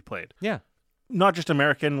see hockey be played. Yeah. Not just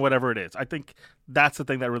American, whatever it is. I think that's the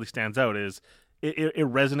thing that really stands out is it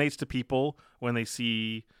resonates to people when they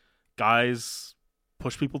see guys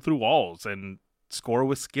push people through walls and score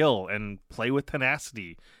with skill and play with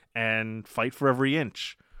tenacity and fight for every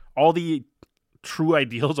inch. All the true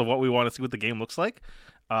ideals of what we want to see what the game looks like.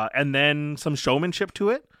 And then some showmanship to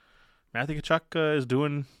it. Matthew Tkachuk is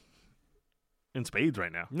doing in spades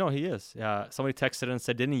right now. No, he is. Somebody texted and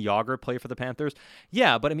said, didn't Yager play for the Panthers?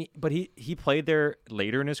 Yeah, but he played there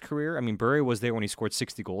later in his career. I mean, Burry was there when he scored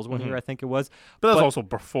 60 goals one year, I think it was. But that's also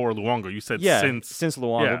before Luongo. You said since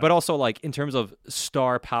Luongo. Yeah. But also, like, in terms of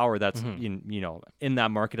star power, that's in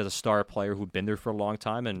that market as a star player who'd been there for a long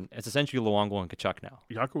time, and it's essentially Luongo and Tkachuk now.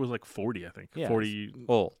 Yager was like 40, I think. Yeah, 40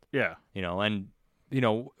 old. Yeah. And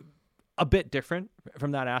a bit different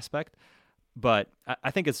from that aspect. But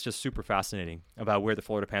I think it's just super fascinating about where the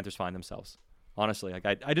Florida Panthers find themselves. Honestly, like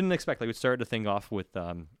I didn't expect. Like, we started the thing off with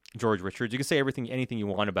George Richards. You can say anything you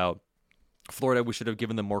want about Florida. We should have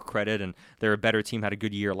given them more credit, and they're a better team. Had a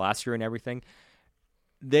good year last year and everything.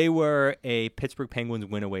 They were a Pittsburgh Penguins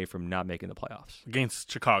win away from not making the playoffs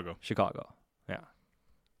against Chicago. Yeah.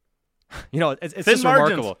 It's Thin just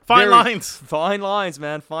margins. remarkable. Fine lines,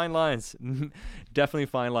 man. Fine lines. Definitely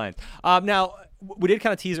fine lines. Now, we did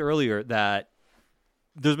kind of tease earlier that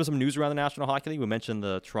there's been some news around the National Hockey League. We mentioned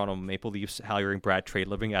the Toronto Maple Leafs hiring Brad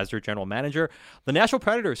Treliving as their general manager. The Nashville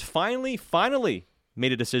Predators finally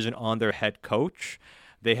made a decision on their head coach.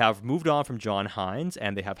 They have moved on from John Hines,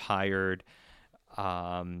 and they have hired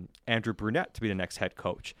Andrew Brunette to be the next head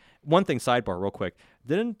coach. One thing, sidebar, real quick.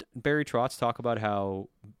 Didn't Barry Trotz talk about how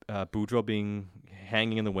Boudreaux being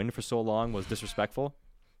hanging in the wind for so long was disrespectful?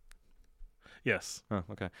 Yes. Oh,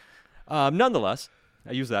 okay. Nonetheless,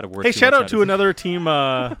 I use that word. Hey, shout out to another team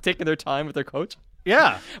taking their time with their coach.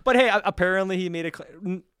 Yeah. But hey, apparently he made it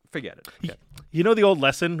forget it. Okay. You know the old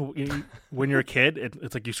lesson when you're a kid,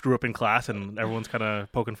 it's like you screw up in class and everyone's kind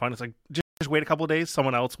of poking fun. It's like, just just wait a couple of days,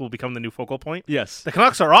 someone else will become the new focal point. Yes. The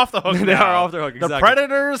Canucks are off the hook. They now. are off the hook, The exactly.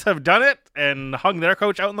 Predators have done it and hung their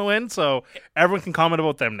coach out in the wind, so everyone can comment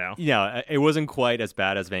about them now. Yeah, it wasn't quite as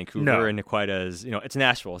bad as Vancouver, No. and quite as, it's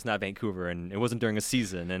Nashville, it's not Vancouver, and it wasn't during a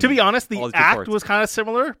season. And To be honest, the all these good act parts. was kind of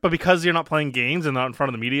similar, but because you're not playing games and not in front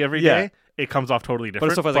of the media every day, it comes off totally But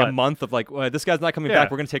different. it's so far like a month of like, well, this guy's not coming Yeah.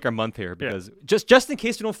 back. We're going to take our month here because just in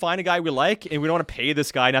case we don't find a guy we like and we don't want to pay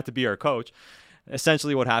this guy not to be our coach.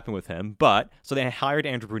 Essentially what happened with him. But so they hired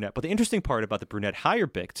Andrew Brunette. But the interesting part about the Brunette hire,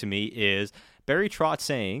 Bick, to me is Barry Trotz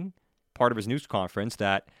saying, part of his news conference,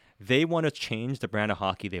 that they want to change the brand of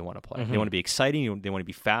hockey they want to play. They want to be exciting. They want to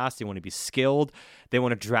be fast. They want to be skilled. They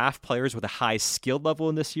want to draft players with a high skill level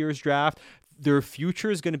in this year's draft. Their future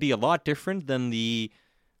is going to be a lot different than the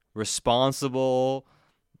responsible,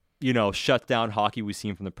 shut down hockey we've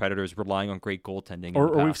seen from the Predators, relying on great goaltending.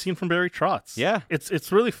 or we've seen from Barry Trotz. Yeah.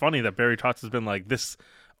 It's really funny that Barry Trotz has been like this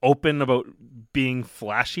open about being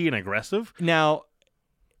flashy and aggressive. Now,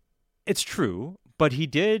 it's true, but he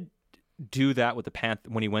did do that with the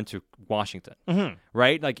when he went to Washington,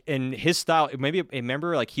 right? Like in his style, maybe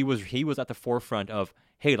remember, like he was at the forefront of,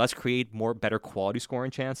 hey, let's create better quality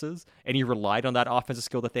scoring chances, and he relied on that offensive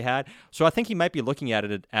skill that they had. So I think he might be looking at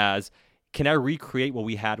it as, can I recreate what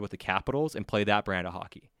we had with the Capitals and play that brand of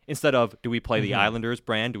hockey instead of, do we play the Islanders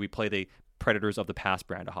brand? Do we play the Predators of the past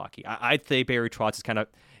brand of hockey? I'd say Barry Trotz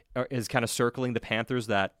is kind of circling the Panthers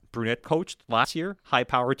that Brunette coached last year, high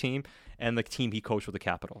power team, and the team he coached with the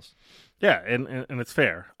Capitals. Yeah, and it's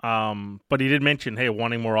fair. But he did mention, hey,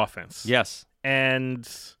 wanting more offense. Yes. And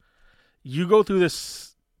you go through this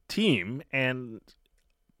team, and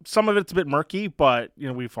some of it's a bit murky, but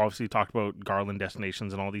we've obviously talked about Garland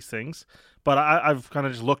destinations and all these things. But I've kind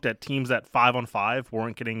of just looked at teams that 5-on-5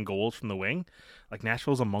 weren't getting goals from the wing. Like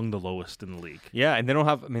Nashville's among the lowest in the league. Yeah, and they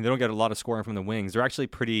don't get a lot of scoring from the wings. They're actually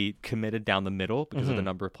pretty committed down the middle because of the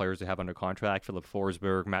number of players they have under contract. Philip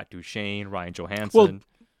Forsberg, Matt Duchene, Ryan Johansson. Well,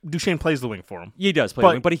 Duchene plays the wing for him. He does play the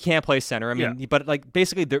wing, but he can't play center. I mean, but like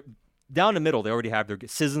basically they're down the middle. They already have their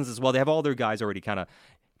Sissons as well. They have all their guys already kind of.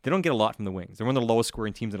 They don't get a lot from the wings. They're one of the lowest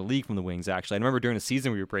scoring teams in the league from the wings, actually. I remember during the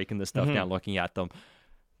season we were breaking this stuff down, looking at them.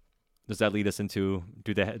 Does that lead us into,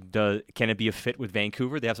 can it be a fit with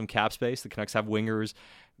Vancouver? They have some cap space. The Canucks have wingers.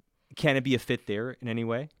 Can it be a fit there in any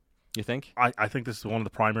way, you think? I think this is one of the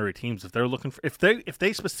primary teams. If they're looking for, if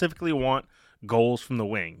they specifically want goals from the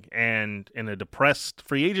wing, and in a depressed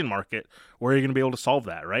free agent market, where are you going to be able to solve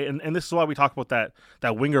that, right? And this is why we talk about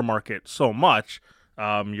that winger market so much.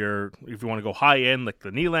 If you want to go high end, like the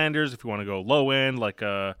Nylanders, if you want to go low end, like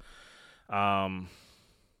a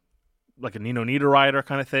Nino Niederreiter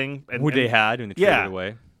kind of thing. Who they had when they traded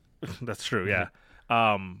away. That's true, yeah.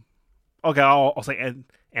 Okay, I'll say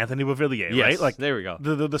Anthony Beauvillier, yes, right? Like there we go.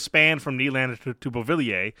 The span from Nylander to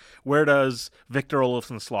Beauvillier. Where does Victor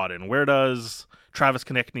Olofsson slot in? Where does Travis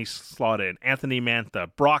Konechny slot in? Anthony Mantha,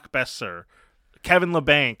 Brock Besser, Kevin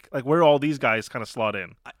LeBanc, like where do all these guys kind of slot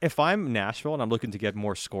in? If I'm Nashville and I'm looking to get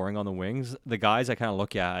more scoring on the wings, the guys I kind of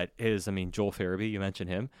look at is, Joel Farabee, you mentioned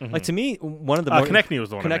him. Like to me, one of the Konechny was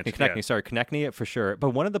the one I mentioned. Konechny for sure. But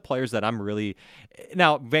one of the players that I'm really,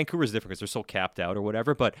 now Vancouver's different because they're so capped out or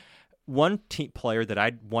whatever, but one player that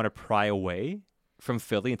I'd want to pry away from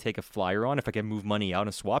Philly and take a flyer on if I can move money out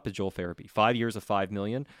and swap is Joel Farabee. 5 years of $5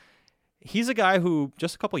 million. He's a guy who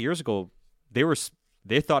just a couple of years ago,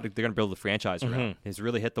 they thought they're going to build a franchise around. He's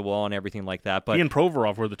really hit the wall and everything like that. But he and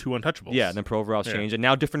Provorov were the two untouchables. Yeah, and then Provorov's changed. And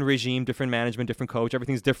now different regime, different management, different coach.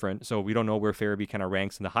 Everything's different. So we don't know where Farabee kind of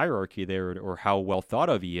ranks in the hierarchy there or how well thought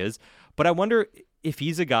of he is. But I wonder if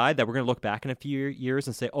he's a guy that we're going to look back in a few years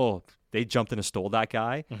and say, oh, they jumped in and stole that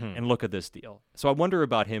guy, and look at this deal. So I wonder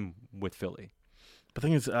about him with Philly. The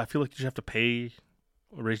thing is, I feel like you have to pay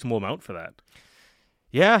a reasonable amount for that.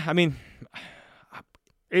 Yeah,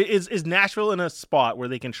 Is Nashville in a spot where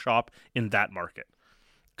they can shop in that market?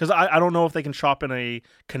 Because I don't know if they can shop in a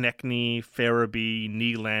Konechny, Farabee,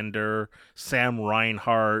 Nylander, Sam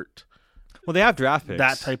Reinhart. Well, they have draft picks.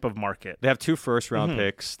 That type of market. They have 2 first-round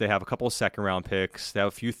picks. They have a couple of second-round picks. They have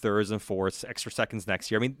a few thirds and fourths, extra seconds next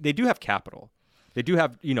year. They do have capital. They do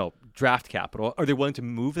have, draft capital. Are they willing to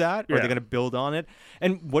move that? Or are they going to build on it?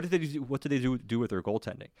 And what did they do? What did they do with their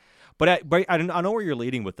goaltending? But I know where you're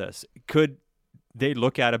leading with this. Could they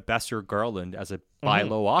look at a Besser Garland as a buy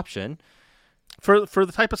low option for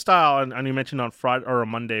the type of style? And you mentioned on Friday or a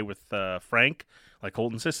Monday with Frank, like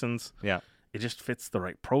Colton Sissons. Yeah, it just fits the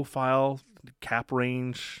right profile, cap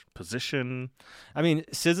range, position.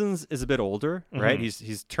 Sissons is a bit older, right?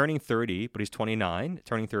 He's turning 30, but he's 29,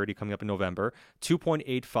 turning 30 coming up in November.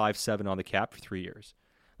 2.857 on the cap for 3 years.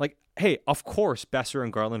 Like, hey, of course, Besser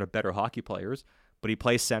and Garland are better hockey players, but he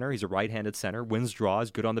plays center. He's a right-handed center, wins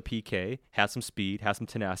draws, good on the PK, has some speed, has some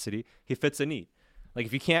tenacity. He fits a need. Like,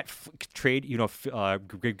 if you can't trade,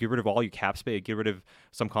 get rid of all your cap space, get rid of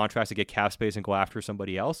some contracts to get cap space and go after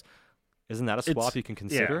somebody else, isn't that a swap you can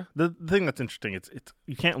consider? Yeah. The thing that's interesting, it's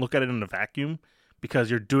you can't look at it in a vacuum because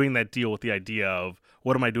you're doing that deal with the idea of,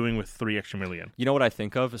 what am I doing with $3 extra million? You know what I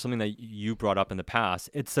think of? Something that you brought up in the past.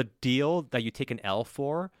 It's a deal that you take an L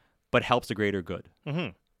for, but helps the greater good.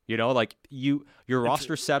 Mm-hmm. You know, like your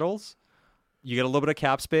roster settles, you get a little bit of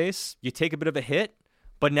cap space, you take a bit of a hit,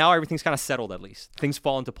 but now everything's kind of settled at least. Things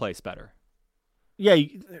fall into place better. Yeah,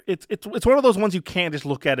 it's one of those ones you can't just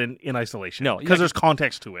look at in isolation. No, because there's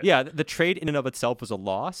context to it. Yeah, the trade in and of itself was a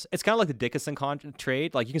loss. It's kind of like the Dickinson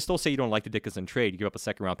trade. Like, you can still say you don't like the Dickinson trade. You give up a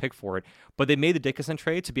second-round pick for it. But they made the Dickinson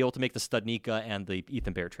trade to be able to make the Studnicka and the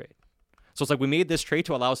Ethan Bear trade. So it's like, we made this trade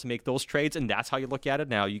to allow us to make those trades, and that's how you look at it.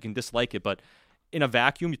 Now, you can dislike it, but in a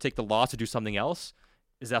vacuum, you take the loss to do something else.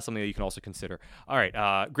 Is that something that you can also consider? All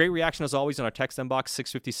right. Great reaction as always on our text inbox,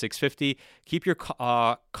 650-650. Keep your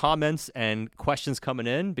comments and questions coming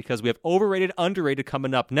in because we have overrated, underrated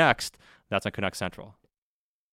coming up next. That's on Canuck Central.